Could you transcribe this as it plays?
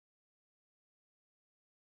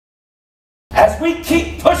As we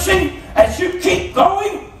keep pushing, as you keep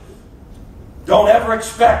going, don't ever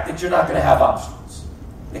expect that you're not going to have obstacles.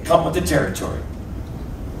 They come with the territory.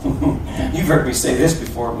 You've heard me say this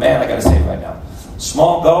before. Man, I got to say it right now.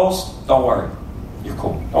 Small goals, don't worry. You're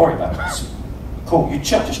cool. Don't worry about it. Cool. You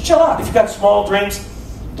chill. Just chill out. If you got small dreams,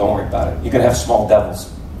 don't worry about it. You're going to have small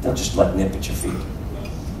devils. They'll just nip at your feet.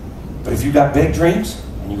 But if you got big dreams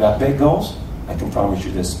and you got big goals, I can promise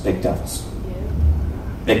you this, big devils.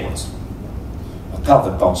 Big ones. A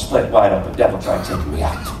pelvic bone split wide open. Devil tried taking me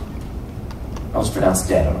out. I was pronounced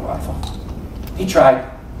dead on arrival. He tried.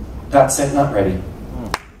 God said, not ready.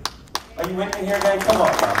 Are you with me here, gang? Come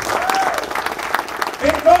on, man.